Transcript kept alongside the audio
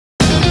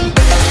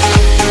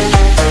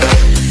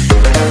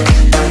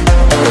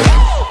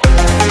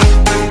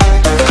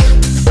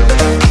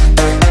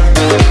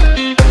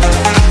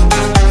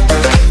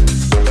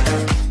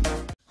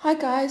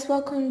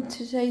welcome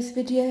to today's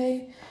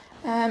video.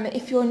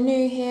 If you're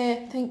new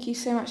here, thank you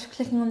so much for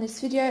clicking on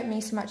this video. It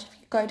means so much if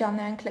you go down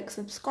there and click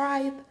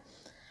subscribe.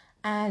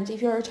 And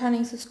if you're a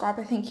returning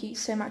subscriber, thank you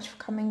so much for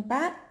coming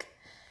back.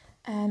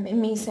 It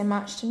means so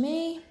much to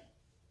me.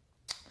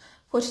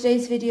 For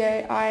today's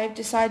video, I've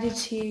decided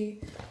to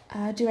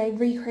do a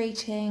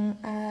recreating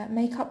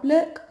makeup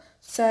look.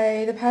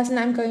 So the person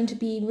I'm going to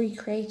be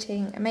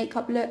recreating a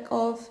makeup look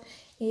of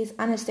is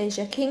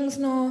Anastasia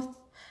Kingsnorth.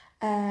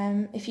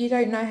 If you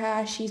don't know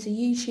her, she's a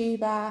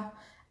YouTuber,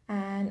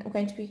 and I'm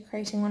going to be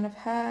creating one of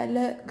her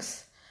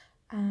looks,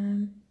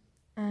 and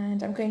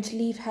I'm going to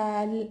leave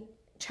her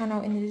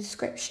channel in the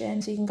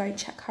description so you can go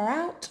check her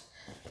out.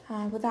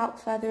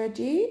 Without further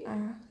ado,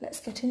 let's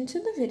get into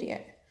the video.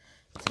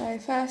 So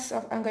first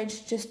off, I'm going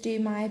to just do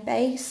my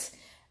base.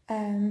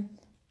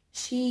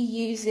 She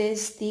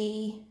uses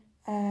the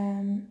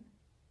I'm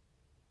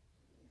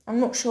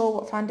not sure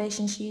what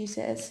foundation she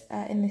uses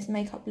in this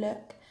makeup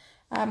look.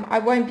 I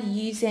won't be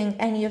using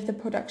any of the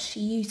products she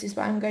uses,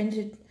 but I'm going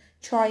to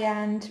try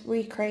and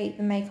recreate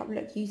the makeup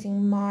look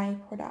using my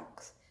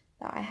products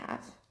that I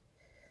have.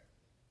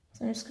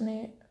 So I'm just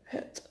going to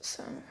put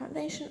some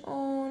foundation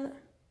on.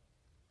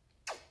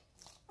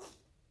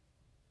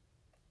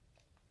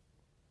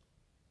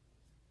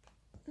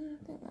 I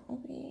think that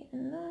will be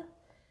enough.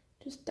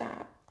 Just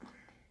dab.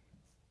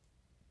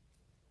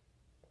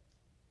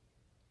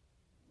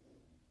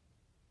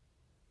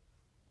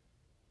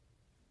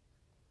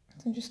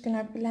 So I'm just going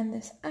to blend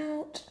this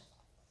out.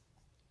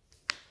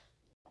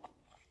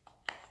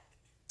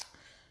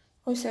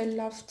 Also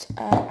loved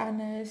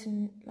Anna's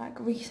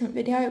recent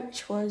video,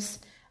 which was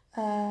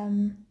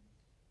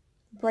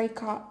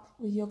break up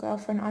with your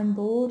girlfriend, I'm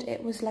bored.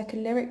 It was like a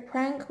lyric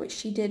prank which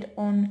she did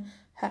on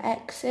her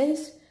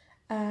exes,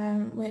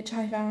 which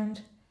I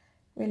found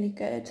really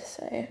good.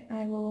 So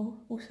I will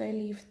also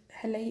leave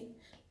her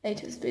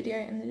latest video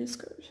in the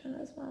description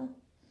as well,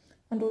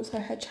 and also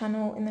her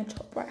channel in the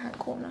top right hand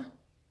corner.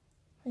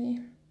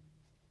 And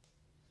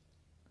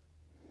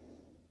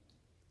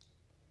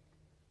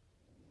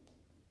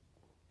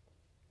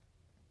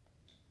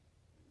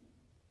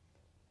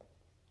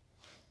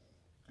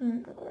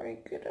I'm not very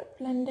good at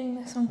blending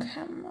this on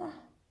camera.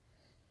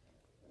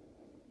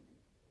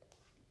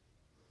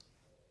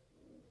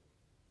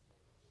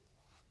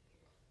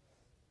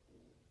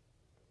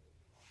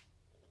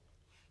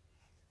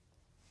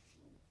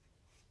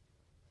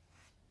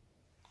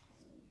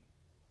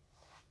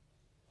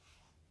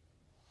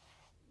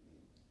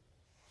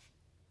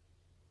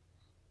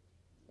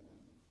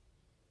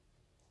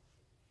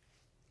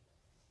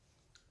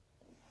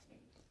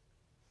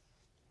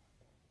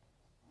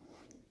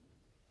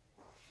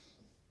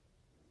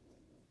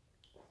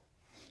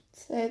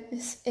 So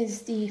this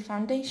is the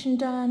foundation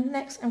done.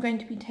 Next I'm going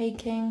to be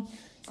taking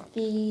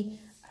the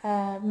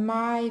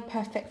My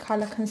Perfect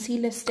Colour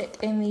Concealer Stick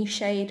in the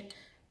shade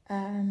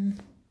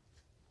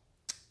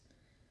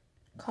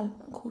called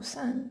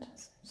Sand.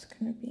 So I'm just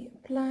going to be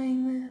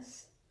applying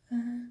this.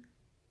 I'm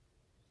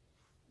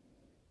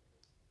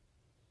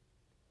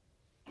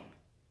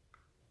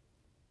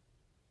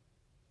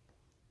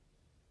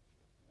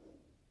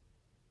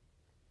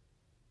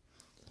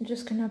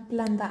just going to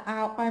blend that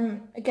out.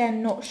 I'm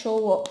again not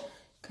sure what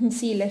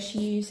concealer she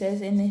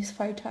uses in this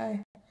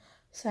photo,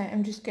 so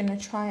I'm just going to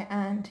try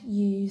and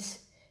use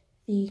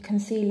the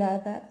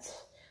concealer that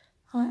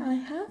I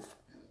have.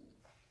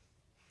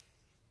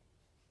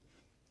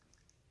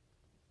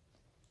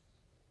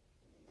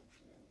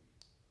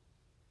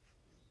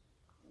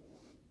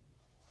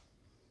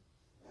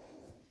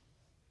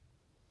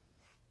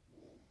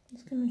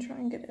 Just going to try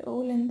and get it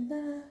all in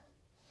there.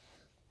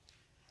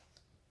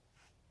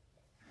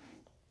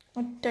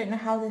 I don't know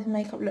how this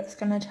makeup look's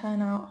going to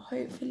turn out.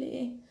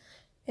 Hopefully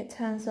it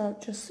turns out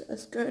just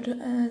as good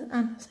as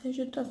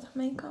Anastasia does her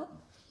makeup.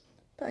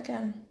 But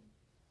again,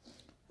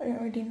 I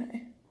don't really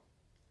know.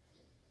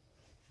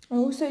 I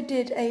also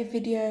did a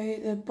video,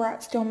 the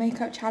Bratz Doll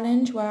Makeup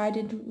Challenge, where I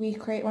did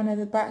recreate one of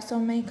the Bratz Doll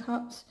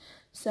makeups.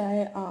 So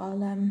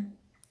I'll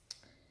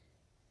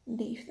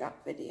leave that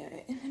video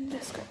in the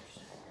description.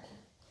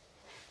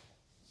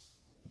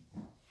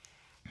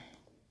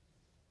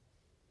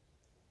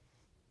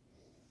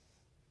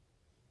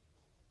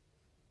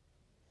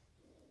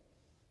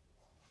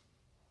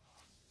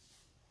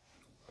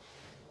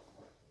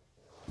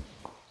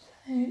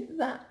 So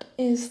that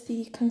is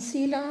the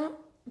concealer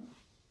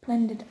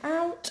blended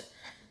out.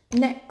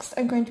 Next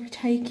I'm going to be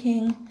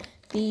taking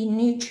the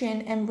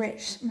Nutrient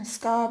Enriched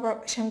Mascara,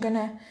 which I'm going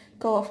to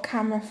go off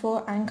camera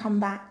for and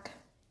come back.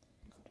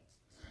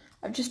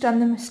 I've just done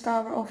the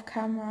mascara off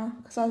camera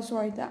because I was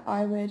worried that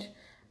I would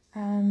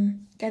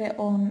get it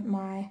on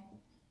my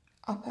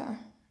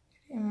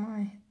in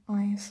my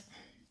eyes.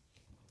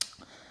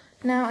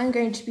 Now I'm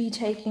going to be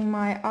taking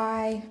my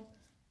eye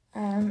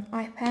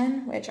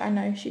pen, which I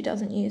know she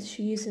doesn't use.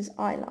 She uses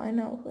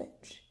eyeliner,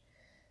 which,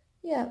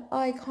 yeah,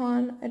 I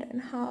don't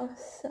have,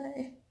 so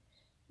I'm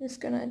just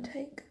gonna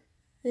take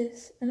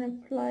this and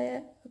apply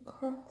it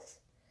across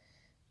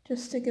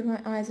just to give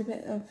my eyes a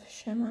bit of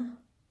shimmer.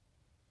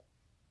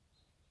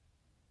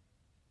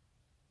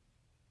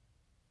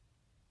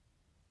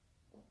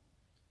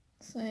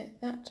 So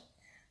that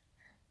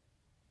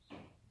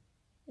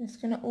I'm just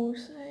going to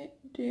also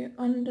do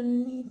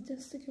underneath,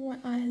 just to give my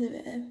eyes a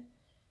bit of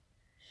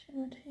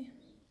shimmer.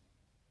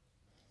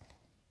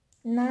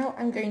 Now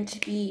I'm going to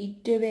be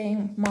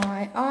doing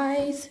my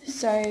eyes.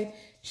 So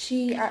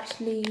she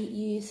actually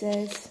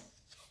uses,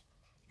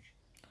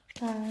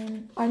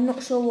 I'm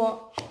not sure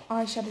what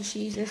eyeshadow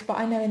she uses, but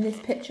I know in this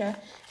picture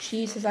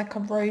she uses like a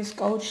rose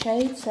gold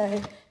shade,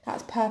 so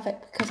that's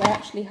perfect because I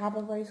actually have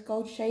a rose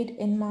gold shade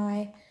in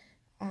my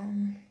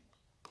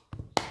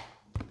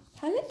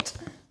palette.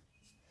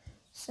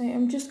 So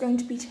I'm just going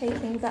to be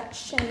taking that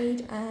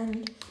shade,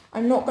 and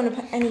I'm not going to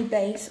put any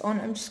base on.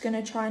 I'm just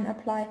going to try and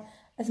apply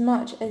as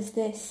much as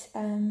this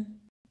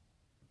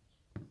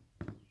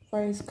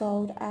rose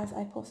gold as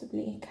I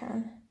possibly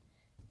can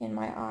in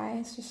my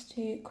eyes, just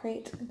to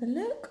create the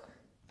look.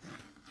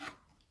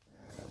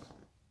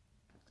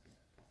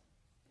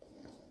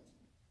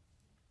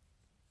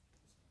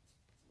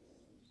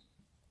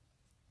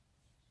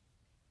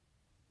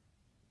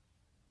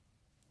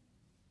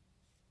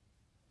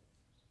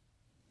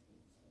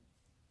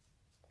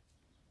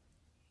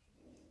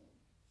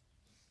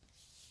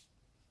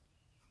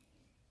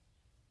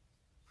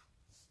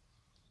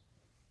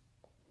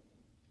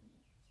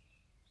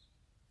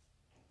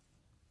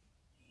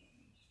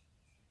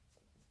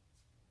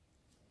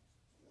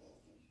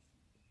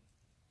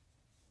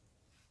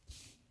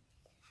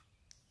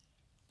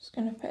 Just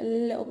going to put a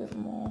little bit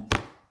more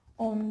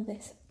on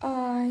this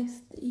eye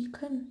so that you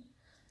can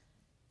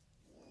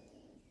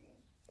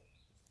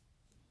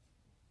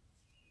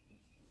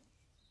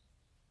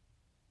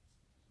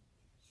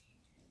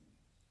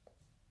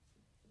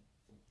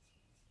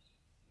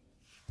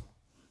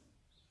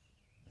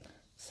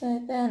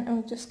so then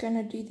I'm just going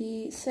to do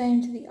the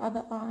same to the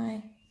other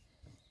eye.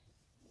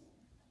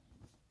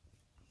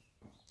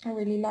 I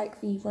really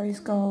like the rose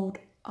gold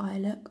eye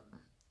look.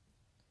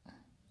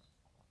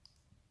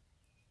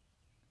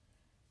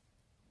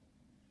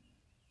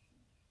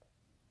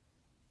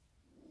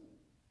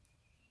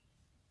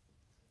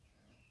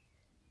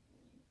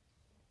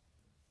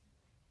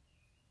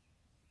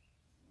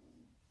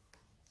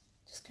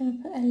 Just going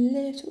to put a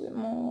little bit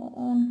more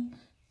on,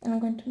 and I'm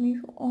going to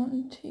move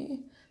on to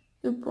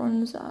the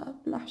bronzer,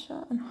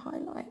 blusher and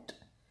highlight.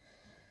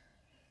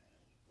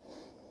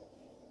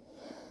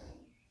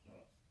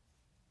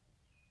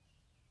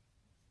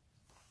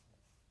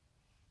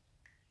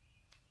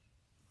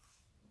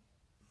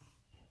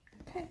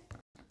 Okay,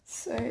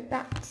 so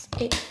that's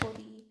it for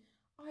the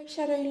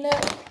eyeshadow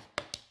look.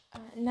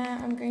 Now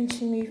I'm going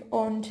to move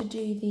on to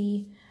do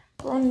the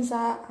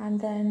bronzer, and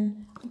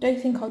then I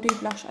don't think I'll do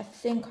blush. I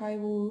think I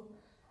will,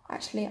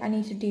 actually I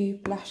need to do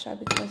blusher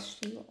because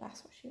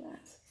that's what she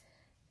wears.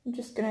 I'm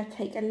just going to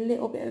take a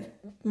little bit of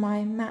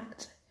my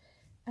matte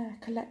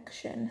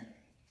collection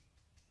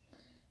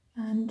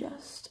and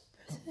just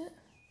put it.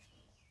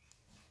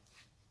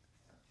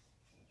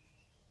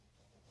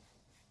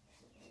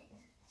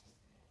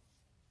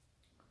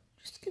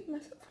 Just give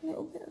myself a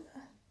little bit of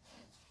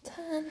a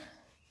tan.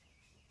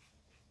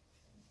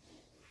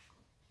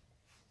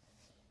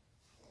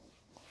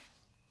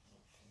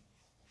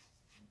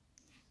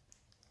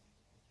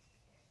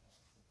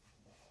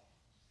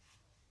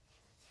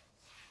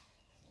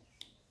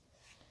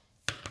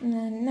 And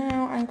then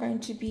now I'm going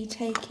to be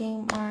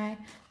taking my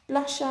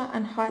blusher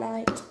and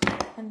highlight,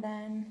 and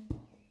then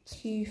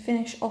to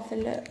finish off the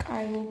look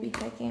I will be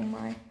taking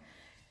my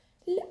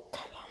lip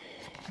colour.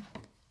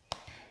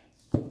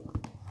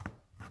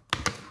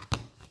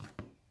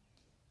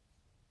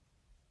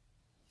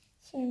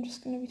 So I'm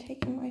just going to be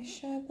taking my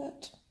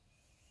Sherbet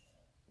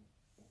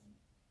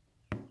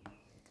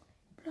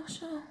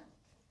blusher.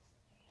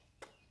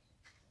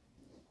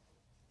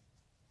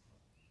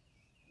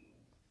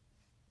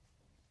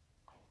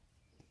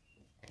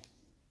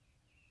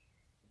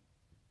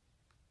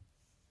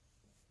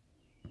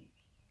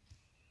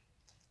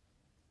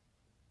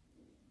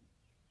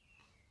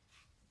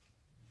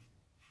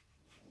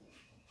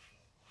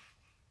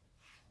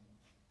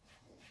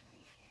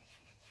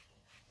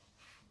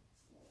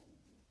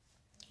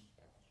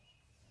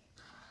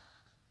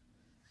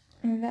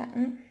 And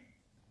then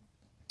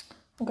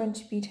I'm going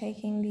to be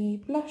taking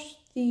the blush,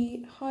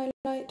 the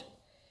highlight,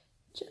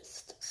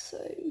 just so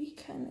we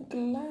can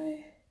glow.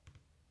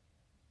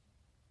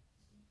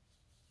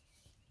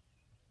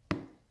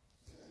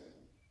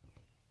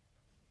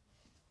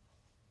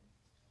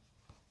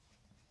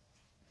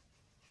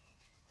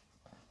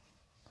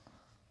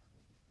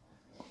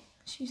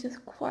 She uses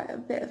quite a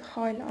bit of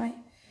highlight,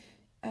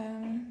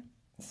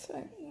 so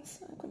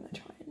that's what I'm going to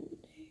try and do.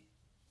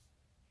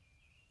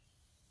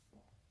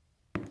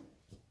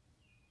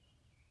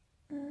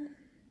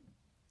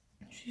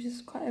 She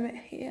uses quite a bit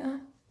here.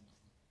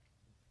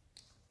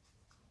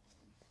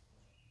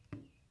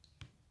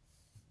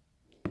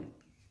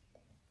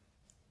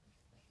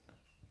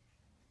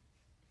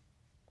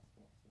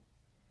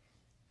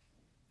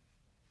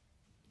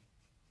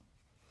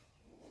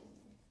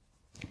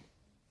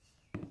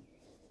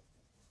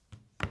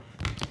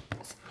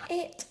 That's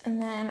it,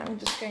 and then I'm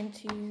just going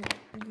to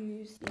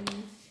use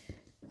the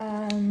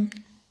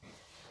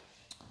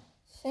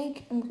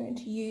think I'm going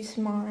to use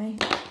my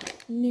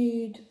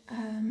nude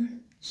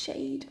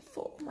shade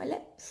for my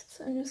lips.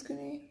 So I'm just going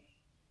to...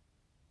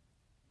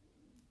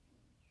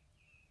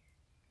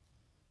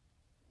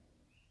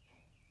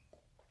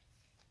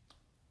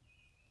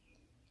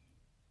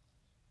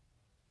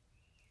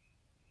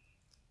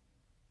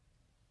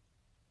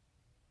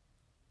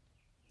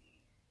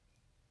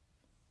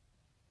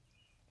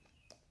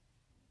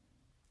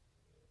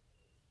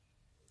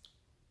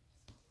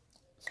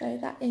 So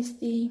that is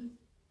the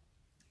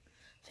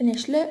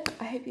finished look.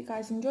 I hope you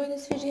guys enjoyed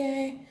this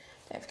video.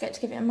 Don't forget to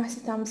give it a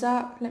massive thumbs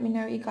up. Let me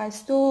know what you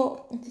guys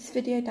thought of this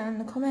video down in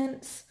the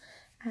comments.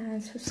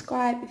 And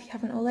subscribe if you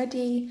haven't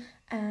already.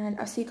 And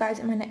I'll see you guys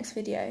in my next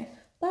video.